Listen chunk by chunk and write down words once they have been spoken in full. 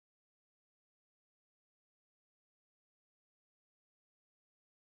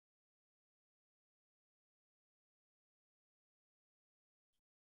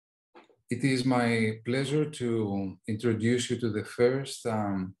It is my pleasure to introduce you to the first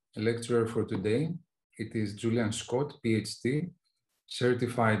lecturer for today. It is Julian Scott, PhD,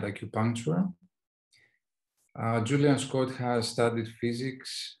 certified acupuncturist. Julian Scott has studied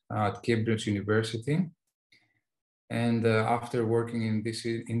physics at Cambridge University. And after working in this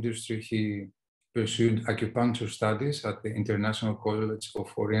industry, he pursued acupuncture studies at the International College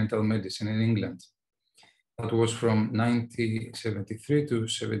of Oriental Medicine in England. That was from 1973 to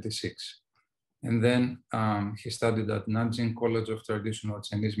 76. And then he studied at Nanjing College of Traditional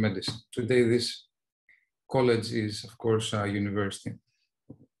Chinese Medicine. Today, this college is, of course, a university.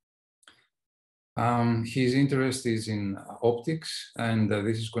 His interest is in optics, and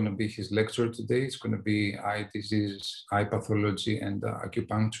this is going to be his lecture today. It's going to be eye disease, eye pathology, and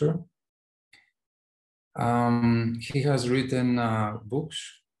acupuncture. He has written books.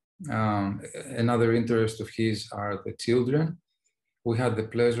 Another interest of his are the children. We had the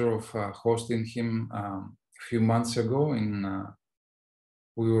pleasure of hosting him a few months ago.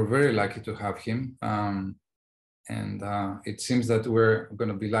 We were very lucky to have him. And it seems that we're going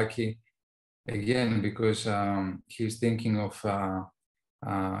to be lucky again because he's thinking of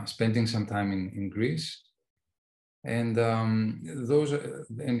spending some time in Greece. And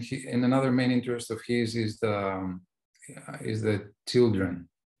another main interest of his is the children.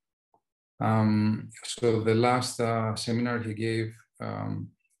 So the last seminar he gave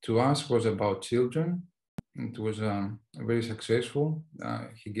to us was about children. It was very successful.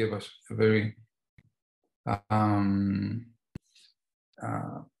 He gave us a very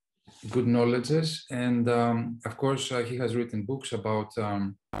good knowledges, and of course he has written books about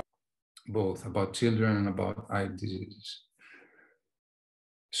both about children and about eye diseases.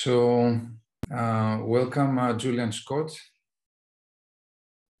 So welcome, Julian Scott.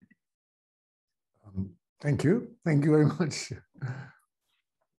 Thank you very much.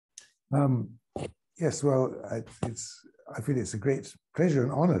 Yes, well, I feel it's a great pleasure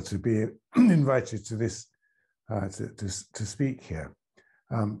and honor to be invited to this to speak here.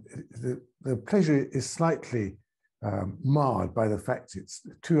 The pleasure is slightly marred by the fact it's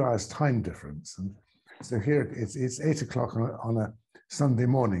 2 hours time difference, and so here it's 8 o'clock on a Sunday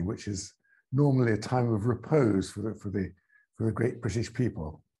morning, which is normally a time of repose for the great British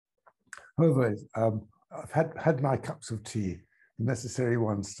people. However, I've had my cups of tea, the necessary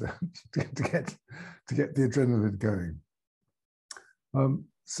ones to get the adrenaline going.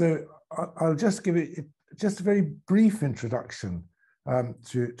 So I'll just give it just a very brief introduction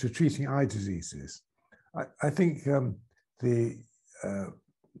to treating eye diseases. I think the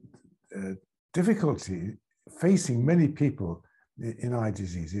difficulty facing many people in eye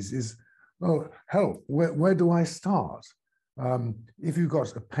diseases is, oh, help, where do I start? If you've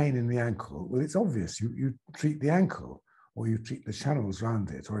got a pain in the ankle, well, it's obvious. You treat the ankle, or you treat the channels around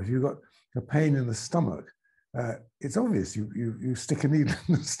it. Or if you've got a pain in the stomach, it's obvious. You stick a needle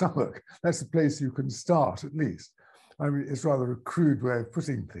in the stomach. That's the place you can start, at least. I mean, it's rather a crude way of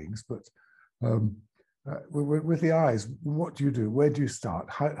putting things, but with the eyes, what do you do? Where do you start?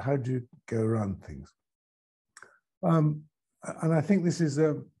 How do you go around things? And I think this is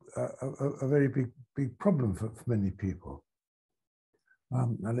a very big problem for many people.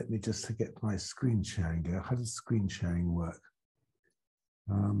 Now let me just get my screen sharing go. How does screen sharing work?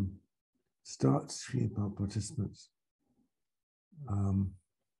 Start screen participants. Oh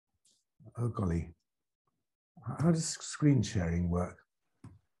golly. How does screen sharing work?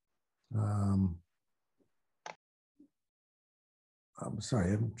 I'm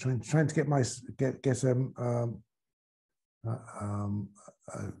sorry, I'm trying to get my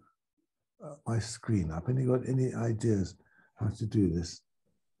my screen up. Any ideas how to do this?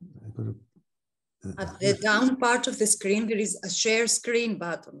 I've got at the down part of the screen, there is a share screen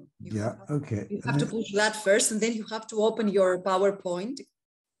button. Okay. You have to push that first, and then you have to open your PowerPoint.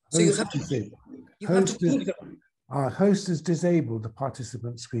 So you have to. Our host has disabled the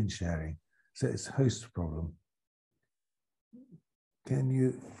participant screen sharing, so it's a host problem. Can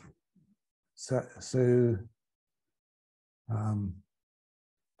you?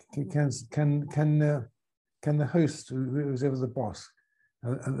 Can the host, who's ever the boss,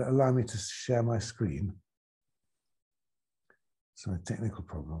 allow me to share my screen? Sorry, technical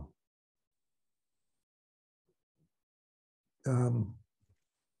problem.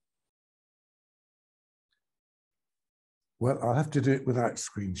 Well, I'll have to do it without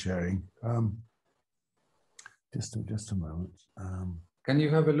screen sharing. Just a moment. Can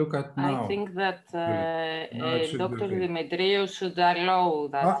you have a look at now? I think that Dr. Dimitriou should allow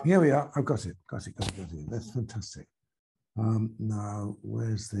that. Here we are. I've got it. Got it. That's fantastic. Now,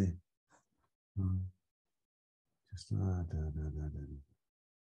 where's the?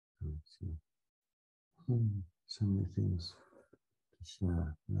 So many things to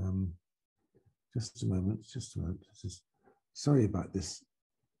share. Just a moment, just a moment. Sorry about this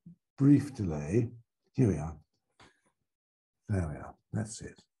brief delay. Here we are. There we are. That's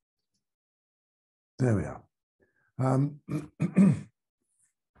it. There we are.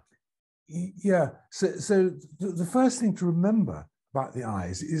 Yeah. So the first thing to remember about the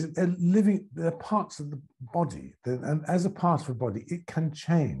eyes is they're parts of the body, and as a part of the body, it can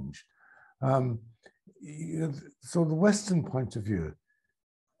change. So the Western point of view,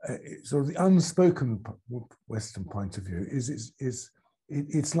 so the unspoken Western point of view is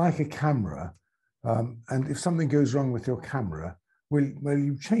it's like a camera, and if something goes wrong with your camera, well,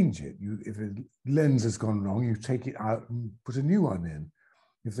 you change it. If a lens has gone wrong, you take it out and put a new one in.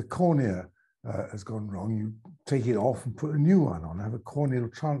 If the cornea has gone wrong, you take it off and put a new one on, have a corneal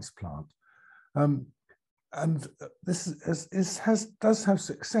transplant. And this does have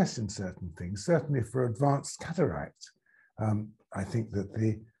success in certain things, certainly for advanced cataract. I think that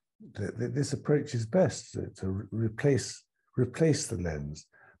this approach is best to replace the lens.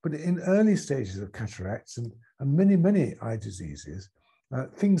 But in early stages of cataracts and many eye diseases,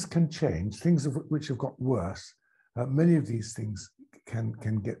 things can change, things which have got worse. Many of these things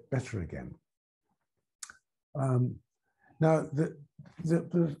can get better again. Now, the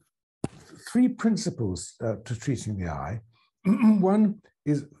three principles to treating the eye. One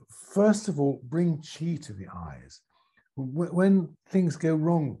is, first of all, bring qi to the eyes. When things go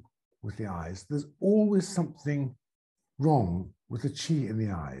wrong with the eyes, there's always something wrong with the qi in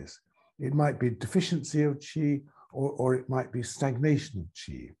the eyes. It might be deficiency of qi, or it might be stagnation of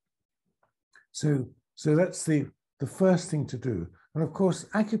qi. So that's the first thing to do. And of course,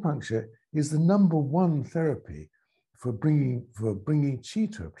 acupuncture is the #1 therapy for bringing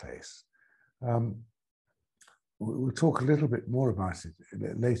qi to a place. We'll talk a little bit more about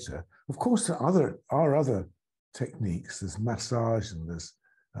it later. Of course, there are other techniques. There's massage and there's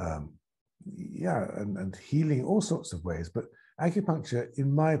and healing, all sorts of ways. But acupuncture,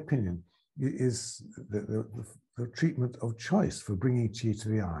 in my opinion, is the treatment of choice for bringing qi to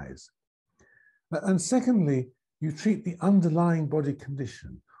the eyes. And secondly, you treat the underlying body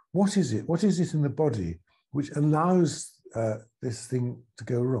condition. What is it? What is it in the body which allows this thing to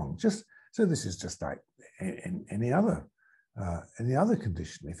go wrong? So this is just like any other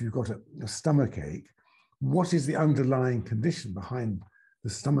condition. If you've got a stomach ache, what is the underlying condition behind the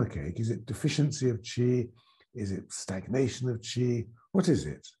stomach ache? Is it deficiency of qi? Is it stagnation of qi? What is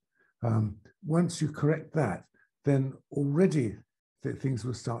it? Once you correct that, then already things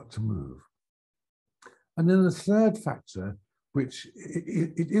will start to move. And then the third factor, which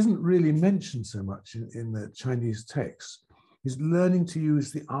it isn't really mentioned so much in the Chinese text, is learning to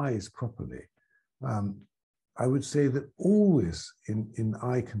use the eyes properly. I would say that always in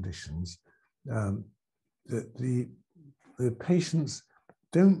eye conditions, that the patients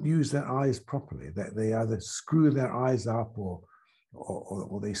don't use their eyes properly, that they either screw their eyes up or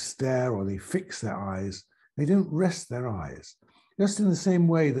they stare or they fix their eyes. They don't rest their eyes. Just in the same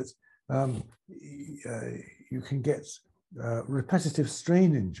way that you can get repetitive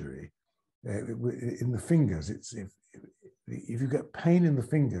strain injury in the fingers. If you get pain in the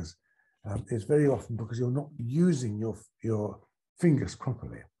fingers, it's very often because you're not using your fingers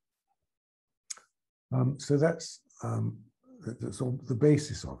properly. So that's the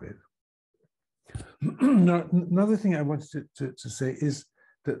basis of it. Now, another thing I wanted to say is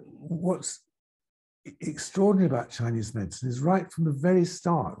that what's extraordinary about Chinese medicine is right from the very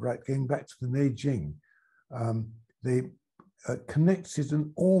start, right, going back to the Neijing, they connected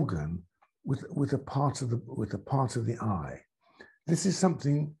an organ with a part of the eye. This is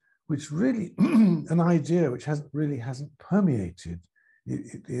something which really, an idea which hasn't permeated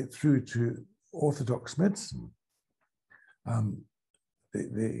it through to orthodox medicine.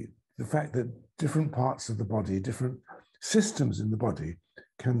 The fact that different parts of the body, different systems in the body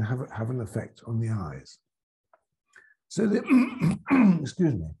can have an effect on the eyes. So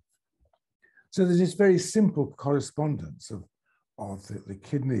excuse me. So there's this very simple correspondence of the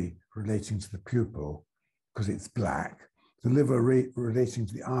kidney relating to the pupil because it's black, the liver relating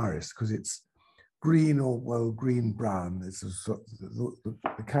to the iris because it's green or, well, green-brown. It's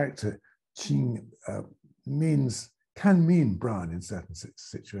the character qing can mean brown in certain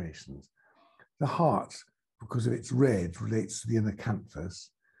situations. The heart, because of its red, relates to the inner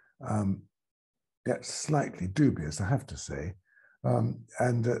canthus. That's slightly dubious, I have to say.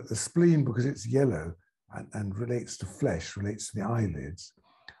 And the spleen, because it's yellow and relates to flesh, relates to the eyelids.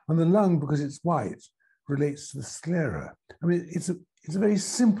 And the lung, because it's white, relates to the sclera. I mean, it's a very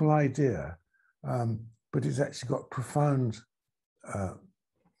simple idea, but it's actually got profound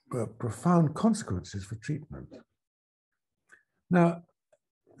profound consequences for treatment. Now,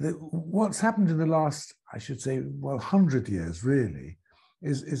 what's happened in the last, I should say, well, 100 years really,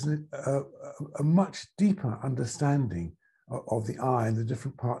 is a much deeper understanding of the eye and the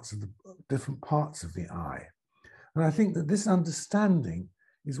different parts of the eye. And I think that this understanding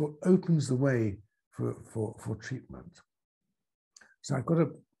is what opens the way for treatment. So I've got a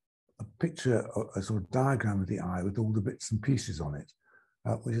picture, a sort of diagram of the eye with all the bits and pieces on it,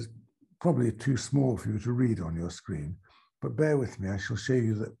 which is probably too small for you to read on your screen, but bear with me, I shall show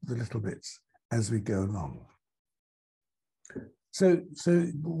you the little bits as we go along. So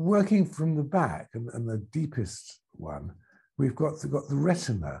working from the back and the deepest one, we've got the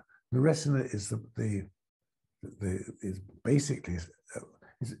retina. The retina is is basically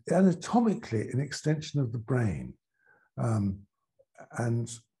is anatomically an extension of the brain, and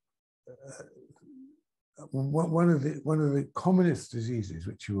one of the commonest diseases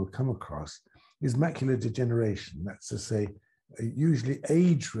which you will come across is macular degeneration. That's to say, usually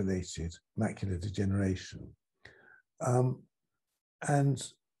age-related macular degeneration. And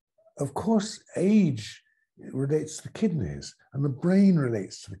of course, age relates to the kidneys, and the brain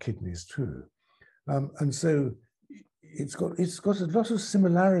relates to the kidneys too. And so it's got a lot of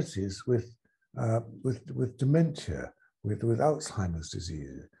similarities with dementia, with Alzheimer's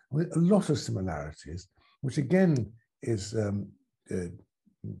disease, with a lot of similarities, which again is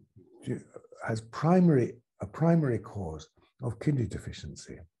has a primary cause of kidney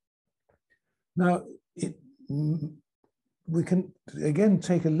deficiency. Now, we can again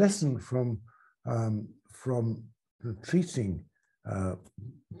take a lesson from treating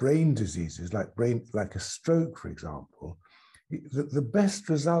brain diseases like a stroke, for example. The best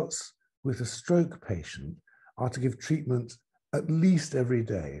results with a stroke patient are to give treatment at least every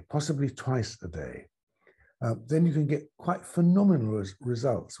day, possibly twice a day. Then you can get quite phenomenal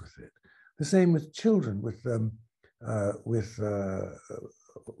results with it. The same with children with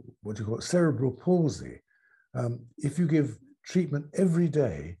what you call cerebral palsy. If you give treatment every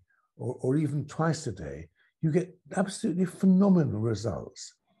day or even twice a day, you get absolutely phenomenal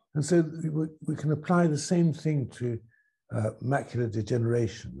results. And so we can apply the same thing to macular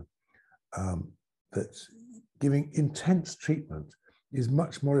degeneration, that giving intense treatment is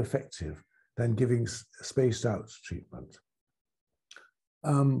much more effective than giving spaced out treatment.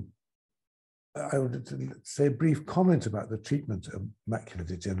 I would say a brief comment about the treatment of macular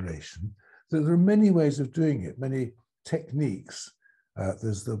degeneration. There are many ways of doing it, many techniques.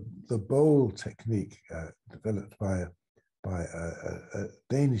 There's the bowl technique developed by a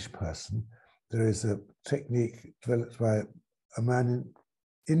Danish person. There is a technique developed by a man in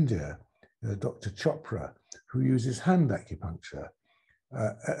India, Dr. Chopra, who uses hand acupuncture,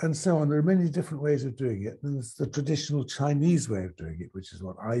 and so on. There are many different ways of doing it. And there's the traditional Chinese way of doing it, which is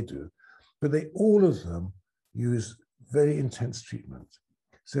what I do. But all of them use very intense treatment.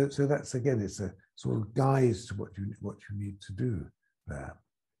 So that's, again, it's a sort of guide to what you need to do there.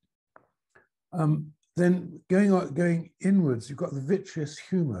 Then going inwards, you've got the vitreous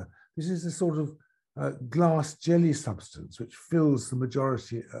humor. This is a sort of glass jelly substance which fills the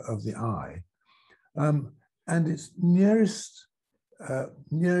majority of the eye, and its nearest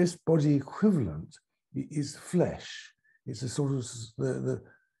body equivalent is flesh. It's a sort of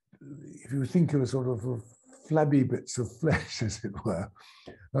if you think of a sort of flabby bits of flesh, as it were,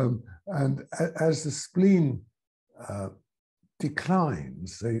 and as the spleen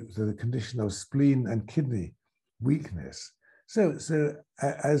declines, so the condition of spleen and kidney weakness. So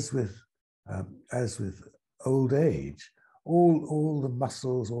as with old age, all the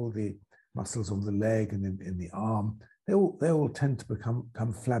muscles, all the muscles on the leg and in the arm, they all tend to become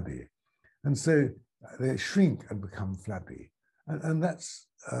flabby, and so they shrink and become flabby, and that's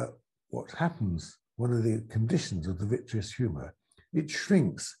what happens. One of the conditions of the vitreous humor, it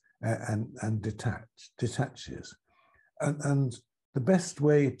shrinks and detaches. And the best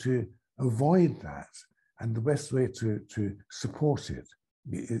way to avoid that and the best way to support it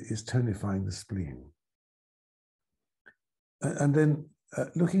is tonifying the spleen. And then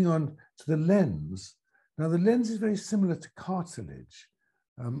looking on to the lens. Now the lens is very similar to cartilage.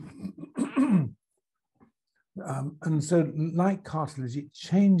 And so like cartilage, it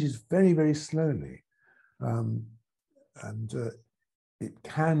changes very, very slowly. And it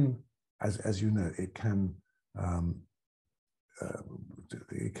can, as you know, it can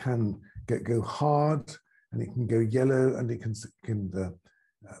go hard, and it can go yellow, and it can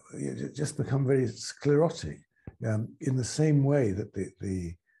just become very sclerotic in the same way that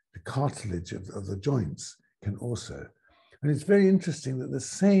the cartilage of the joints can also. And it's very interesting that the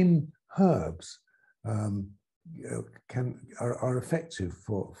same herbs are effective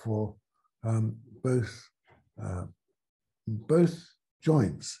for both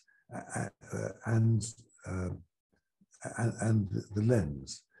joints and the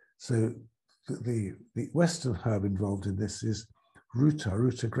lens. So the Western herb involved in this is Ruta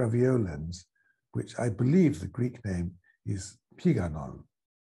graveolens, which I believe the Greek name is piganon,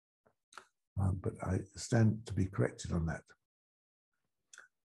 but I stand to be corrected on that.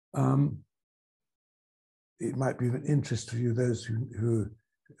 It might be of an interest to you, those who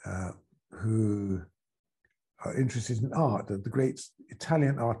are interested in art, that the great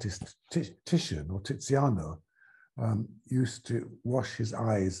Italian artist Titian or Tiziano used to wash his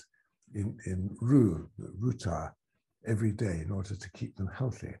eyes in ruta every day in order to keep them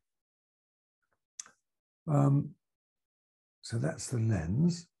healthy. So that's the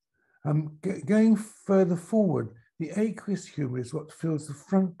lens. Going further forward, the aqueous humor is what fills the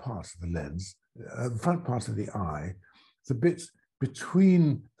front part of the lens, the front part of the eye, the bit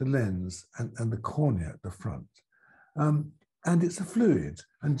between the lens and the cornea at the front. And it's a fluid,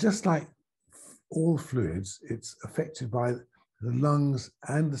 and just like all fluids, it's affected by the lungs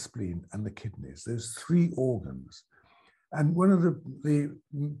and the spleen and the kidneys, those three organs. And one of the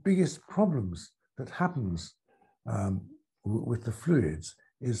biggest problems that happens with the fluids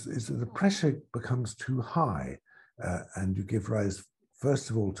is that the pressure becomes too high, and you give rise, first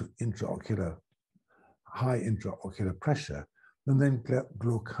of all, to high intraocular pressure, and then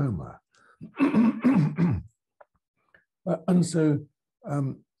glaucoma. And so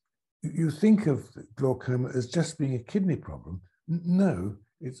you think of glaucoma as just being a kidney problem. No,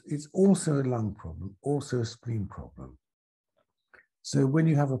 it's also a lung problem, also a spleen problem. So when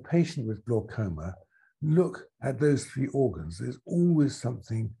you have a patient with glaucoma, look at those three organs. There's always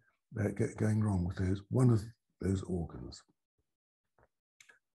something going wrong with one of those organs.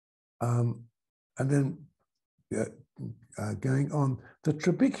 And then going on, the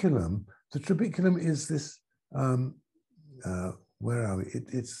trabeculum is this, where are we?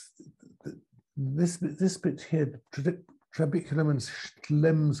 It's this bit here, trabeculum and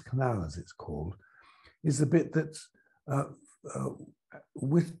Schlem's canal, as it's called, is the bit that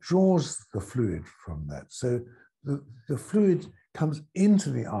withdraws the fluid from that. So the fluid comes into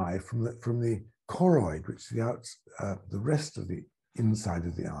the eye from the choroid, which is the rest of the inside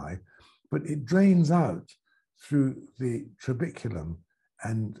of the eye, but it drains out through the trabeculum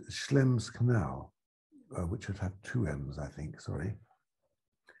and Schlem's canal, which would have two M's, I think, sorry.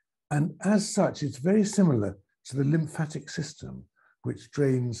 And as such, it's very similar to the lymphatic system, which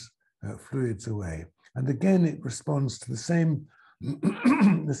drains fluids away. And again, it responds to the same,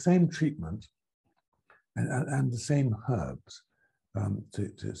 the same treatment and the same herbs,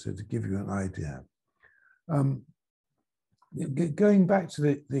 so to give you an idea. Going back to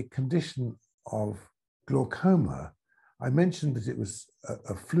the condition of glaucoma, I mentioned that it was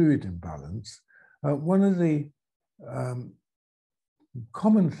a fluid imbalance. One of the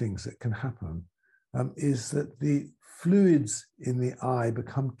common things that can happen is that the fluids in the eye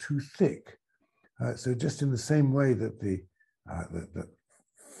become too thick. So just in the same way that the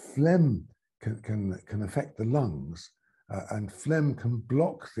phlegm can affect the lungs, and phlegm can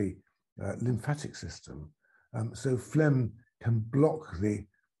block the lymphatic system, so phlegm can block the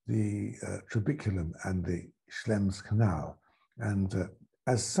trabeculum and the Schlem's canal, and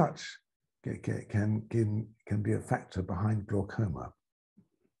as such can be a factor behind glaucoma.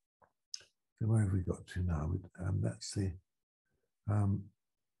 So where have we got to now? That's the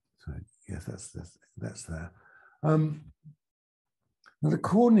sorry, yes, that's there. Now the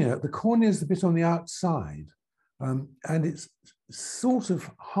cornea is the bit on the outside, and it's sort of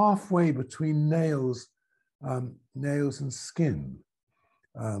halfway between nails and skin,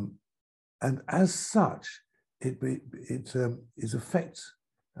 and as such, it is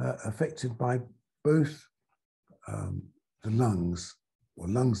affected by both the lungs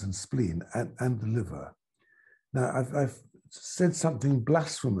and spleen and the liver. Now I've said something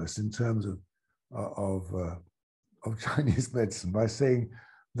blasphemous in terms of Chinese medicine by saying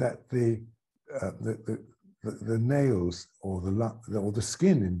that the nails or the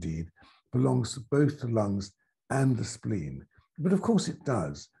skin indeed belongs to both the lungs and the spleen. But of course it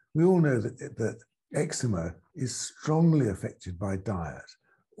does. We all know that eczema is strongly affected by diet.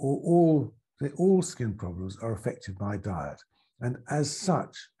 All skin problems are affected by diet. And as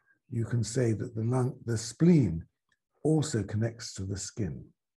such, you can say that the spleen also connects to the skin.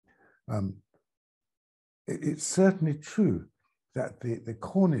 It's certainly true that the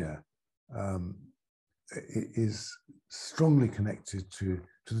cornea is strongly connected to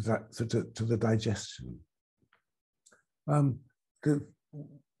the digestion. There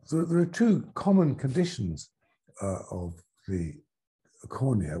are two common conditions the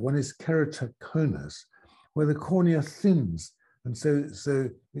cornea. One is keratoconus, where the cornea thins, and so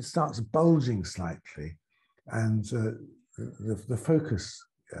it starts bulging slightly, and the focus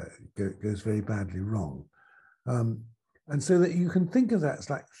goes very badly wrong. And so that you can think of that as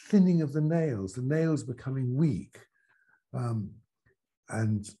like thinning of the nails becoming weak.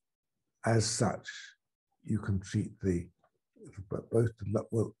 And as such, you can treat both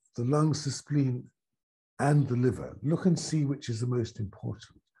the lungs, the spleen, and the liver. Look and see which is the most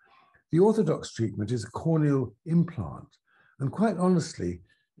important. The orthodox treatment is a corneal implant. And quite honestly,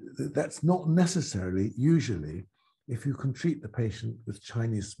 that's not necessarily usually if you can treat the patient with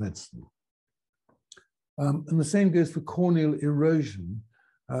Chinese medicine. And the same goes for corneal erosion,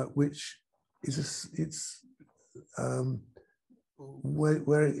 which is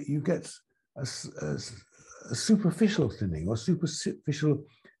where you get a superficial thinning or superficial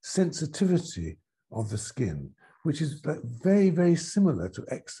sensitivity of the skin, which is very, very similar to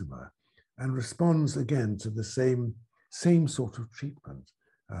eczema and responds again to the same sort of treatment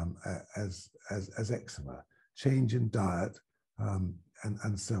as eczema, change in diet,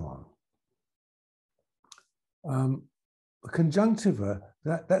 and so on. Conjunctiva,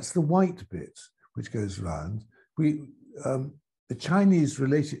 that's the white bit which goes around. The Chinese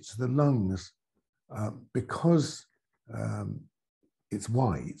relate it to the lungs because it's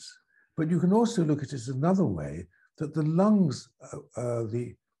white, but you can also look at it another way, that the lungs are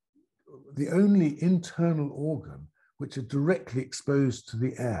the only internal organ which are directly exposed to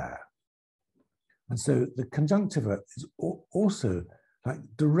the air. And so the conjunctiva is also like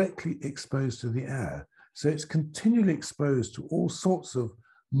directly exposed to the air. So it's continually exposed to all sorts of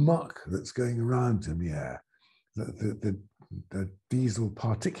muck that's going around in the air. The diesel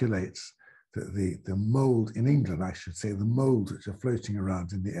particulates, the mold in England, I should say, the molds which are floating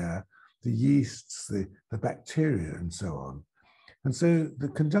around in the air, the yeasts, the bacteria, and so on. And so the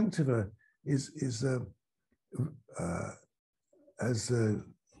conjunctiva has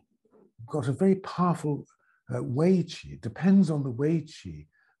got a very powerful Wei Qi, depends on the Wei Qi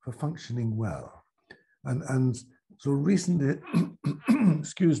for functioning well. And so recently,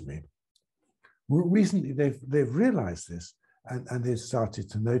 excuse me, recently they've realized this, and they've started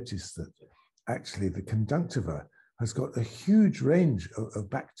to notice that actually the conjunctiva has got a huge range of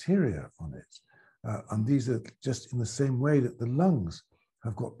bacteria on it. And these are just in the same way that the lungs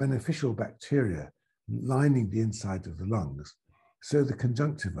have got beneficial bacteria lining the inside of the lungs. So the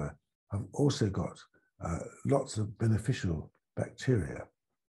conjunctiva have also got lots of beneficial bacteria.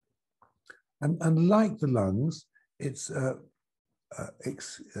 And like the lungs, it's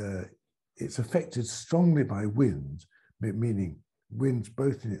affected strongly by wind, meaning wind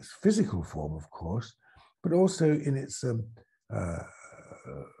both in its physical form, of course, but also in its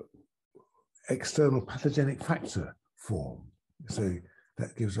external pathogenic factor form. So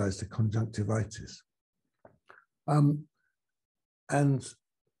that gives rise to conjunctivitis. And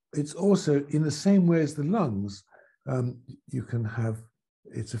it's also in the same way as the lungs, you can have,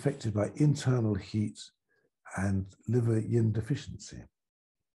 it's affected by internal heat and liver yin deficiency.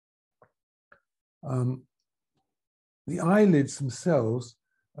 The eyelids themselves,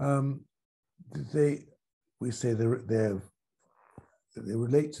 we say they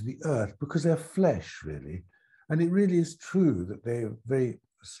relate to the earth because they're flesh, really. And it really is true that they are very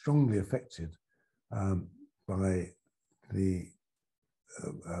strongly affected by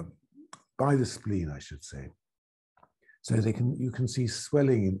the spleen, I should say. So you can see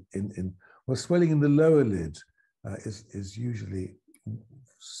swelling swelling in the lower lid is usually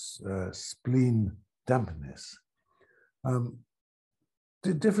spleen dampness.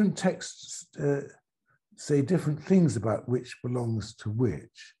 The different texts say different things about which belongs to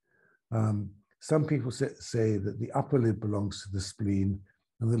which. Some people say that the upper lid belongs to the spleen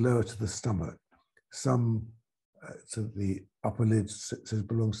and the lower to the stomach. Some so the upper lid says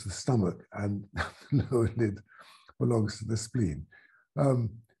belongs to the stomach and the lower lid belongs to the spleen.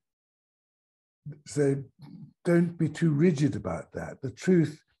 So don't be too rigid about that. The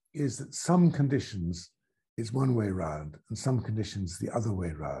truth is that some conditions is one way round and some conditions the other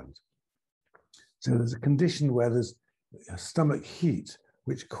way round. So there's a condition where there's stomach heat,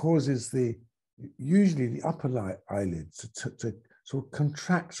 which causes usually the upper eyelid to sort of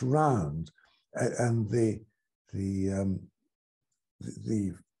contract round, and the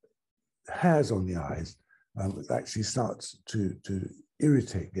hairs on the eyes actually starts to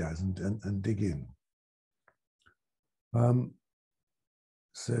irritate the eyes and dig in.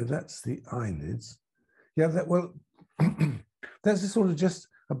 So that's the eyelids. Yeah, that's a sort of just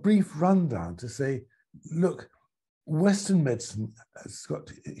a brief rundown to say, look, Western medicine has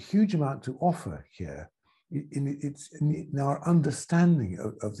got a huge amount to offer here, in our understanding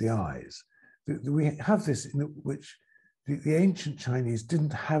of the eyes. We have this in which the ancient Chinese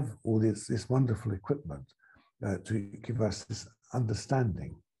didn't have all this wonderful equipment to give us this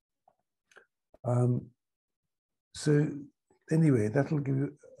understanding. So anyway, that'll give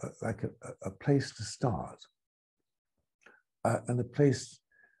you a place to start and a place,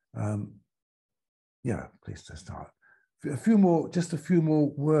 place to start. Just a few more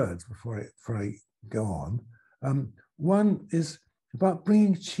words before I go on. One is about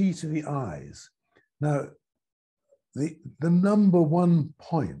bringing qi to the eyes. Now, the number one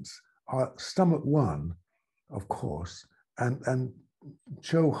points are stomach 1, of course, and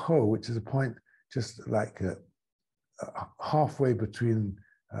Chou Ho, which is a point just like halfway between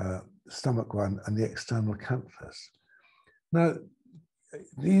stomach 1 and the external canthus. Now,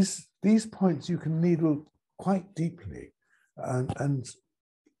 these points you can needle quite deeply, and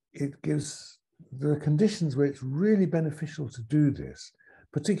there are conditions where it's really beneficial to do this,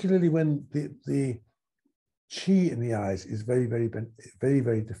 particularly when the qi in the eyes is very, very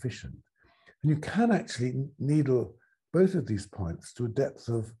deficient. And you can actually needle both of these points to a depth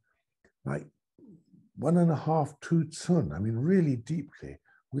of like 1.5, 2 cun, I mean, really deeply,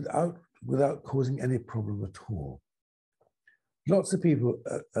 without causing any problem at all. Lots of people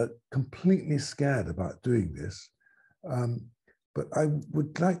are completely scared about doing this, but I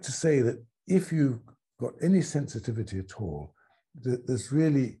would like to say that if you've got any sensitivity at all, there's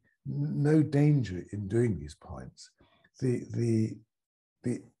really no danger in doing these points. The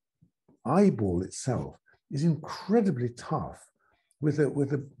eyeball itself is incredibly tough with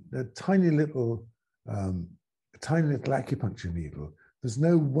a tiny little acupuncture needle. There's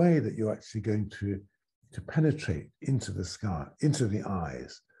no way that you're actually going to penetrate into the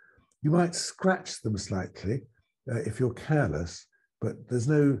eyes. You might scratch them slightly if you're careless, but there's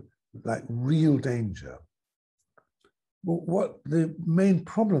no like real danger. Well, what the main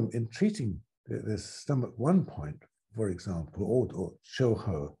problem in treating this stomach 1 point, for example, or Chou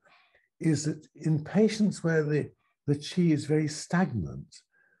Ho, is that in patients where the qi is very stagnant,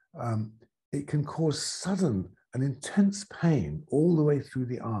 it can cause sudden and intense pain all the way through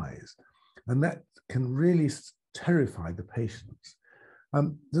the eyes. And that can really terrify the patients.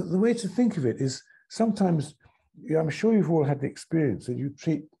 The way to think of it is sometimes, I'm sure you've all had the experience that you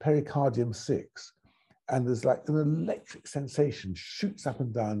treat pericardium 6 and there's like an electric sensation shoots up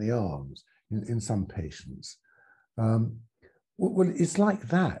and down the arms in some patients. Well, it's like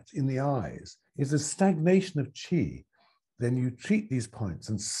that in the eyes. It's a stagnation of qi. Then you treat these points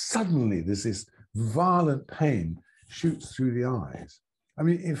and suddenly there's this violent pain shoots through the eyes. I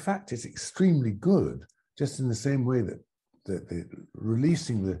mean, in fact, it's extremely good, just in the same way that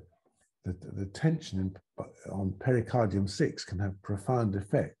releasing the tension on pericardium 6 can have profound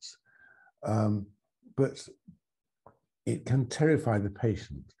effects. But it can terrify the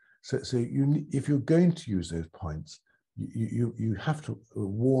patient. So if you're going to use those points, you have to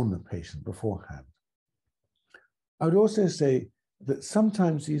warn the patient beforehand. I would also say that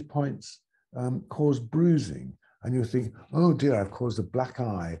sometimes these points cause bruising, and you think, oh dear, I've caused a black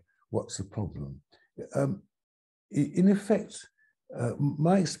eye, what's the problem? In effect,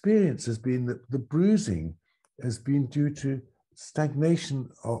 my experience has been that the bruising has been due to stagnation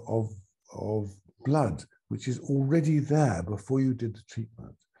of blood, which is already there before you did the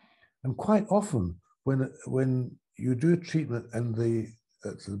treatment. And quite often, when you do a treatment and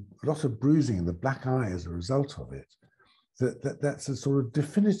there's a lot of bruising and the black eye as a result of it, that's a sort of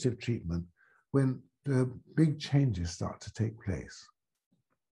definitive treatment when big changes start to take place.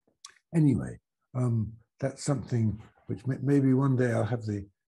 Anyway, that's something which maybe one day I'll have the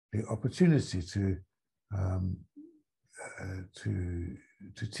opportunity to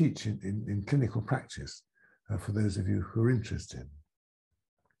teach in clinical practice for those of you who are interested.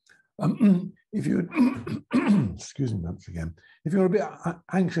 If you excuse me once again, if you're a bit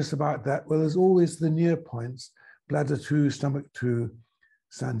anxious about that, well, there's always the near points: bladder 2, stomach 2,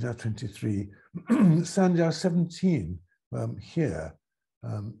 Sanjiao 23, Sanjiao 17 here,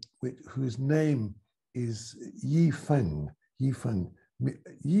 whose name is Yi Feng. Yi Feng.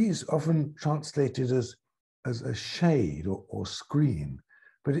 Yi is often translated as a shade or screen,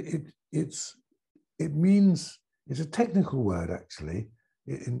 but it means, it's a technical word actually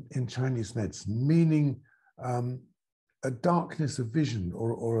in Chinese medicine, meaning a darkness of vision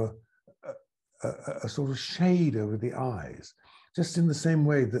or a sort of shade over the eyes, just in the same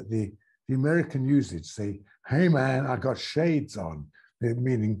way that the American usage say, hey man, I got shades on,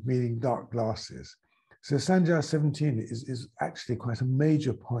 meaning dark glasses. So Sanjiao 17 is actually quite a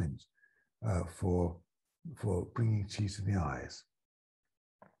major point for bringing qi to the eyes.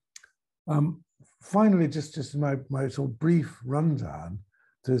 finally, just my sort of brief rundown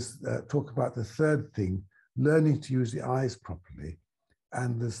to talk about the third thing, learning to use the eyes properly.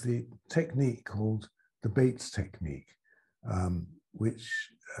 And there's the technique called the Bates technique, which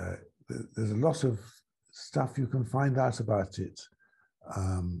there's a lot of stuff you can find out about it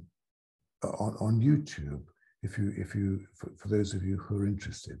on YouTube for those of you who are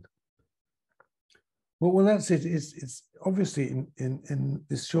interested. Well, that's it. It's obviously in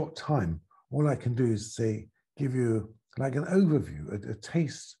this short time, all I can do is say, give you like an overview, a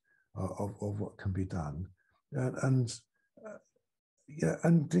taste of what can be done, and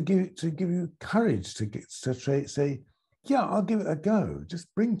to give you courage to say, yeah, I'll give it a go.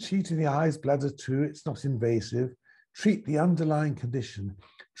 Just bring chi to the eyes, bladder 2. It's not invasive. Treat the underlying condition.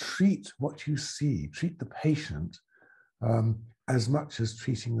 Treat what you see. Treat the patient as much as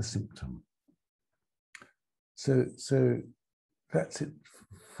treating the symptom. So that's it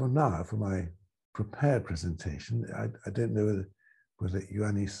for now for my prepared presentation. I don't know whether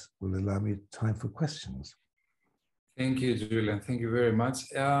Ioannis will allow me time for questions. Thank you, Julian. Thank you very much.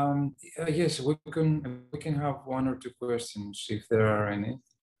 Yes, we can have one or two questions if there are any.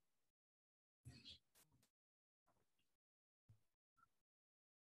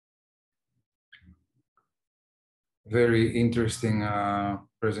 Very interesting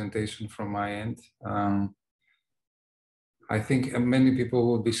presentation from my end. I think many people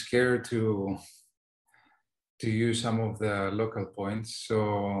will be scared to use some of the local points.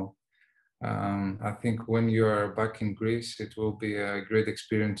 So I think when you are back in Greece, it will be a great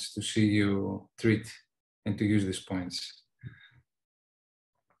experience to see you treat and to use these points.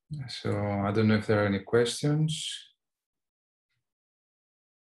 So I don't know if there are any questions.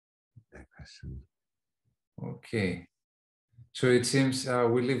 Okay. So it seems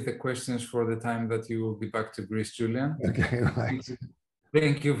we leave the questions for the time that you will be back to Greece, Julian. Okay, right.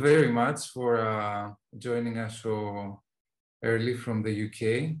 Thank you very much for joining us so early from the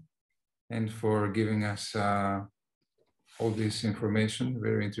UK and for giving us all this information.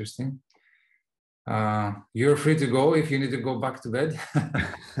 Very interesting. You're free to go if you need to go back to bed.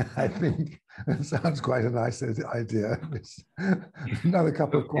 I think that sounds quite a nice idea. Another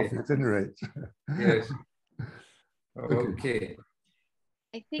cup of coffee at any rate. Yes. Okay.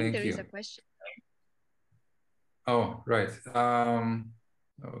 I think there is a question. Oh, right.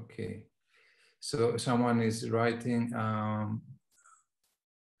 Okay. So someone is writing.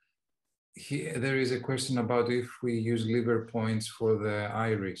 There is a question about if we use liver points for the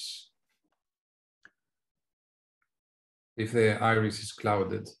iris. If the iris is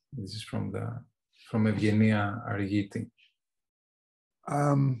clouded. This is from Evgenia Argiti.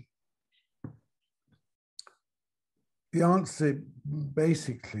 The answer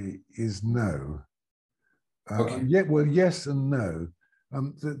basically is no. Okay. Yeah, well, yes and no.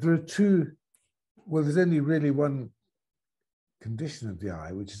 There are two. Well, there's only really one condition of the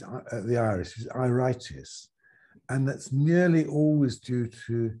eye, which is the iris, which is iritis, and that's nearly always due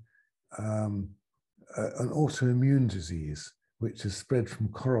to an autoimmune disease, which is spread from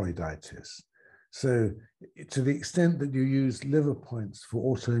choroiditis. So, to the extent that you use liver points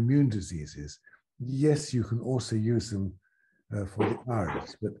for autoimmune diseases, yes, you can also use them for the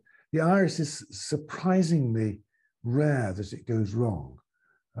iris, but the iris is surprisingly rare that it goes wrong.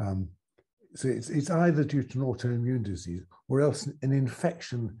 So it's either due to an autoimmune disease or else an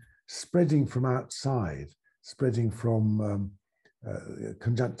infection spreading from outside, spreading from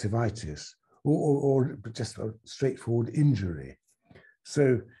conjunctivitis or just a straightforward injury.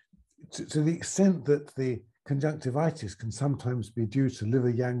 So to the extent that the conjunctivitis can sometimes be due to liver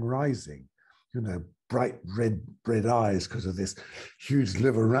yang rising, you know, bright red eyes because of this huge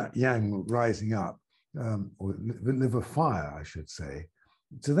liver yang rising up, or liver fire, I should say.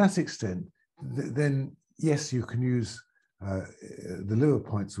 To that extent, then yes, you can use, the liver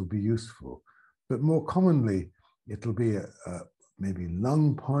points will be useful, but more commonly, it'll be maybe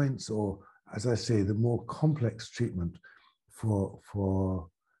lung points or, as I say, the more complex treatment for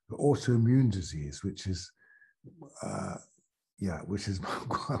autoimmune disease, which is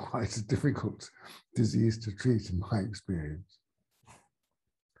quite a difficult disease to treat in my experience.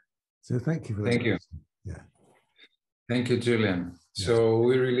 So thank you for that. Thank you. Yeah. Thank you, Julian. Yes. So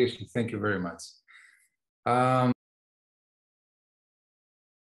we really thank you very much.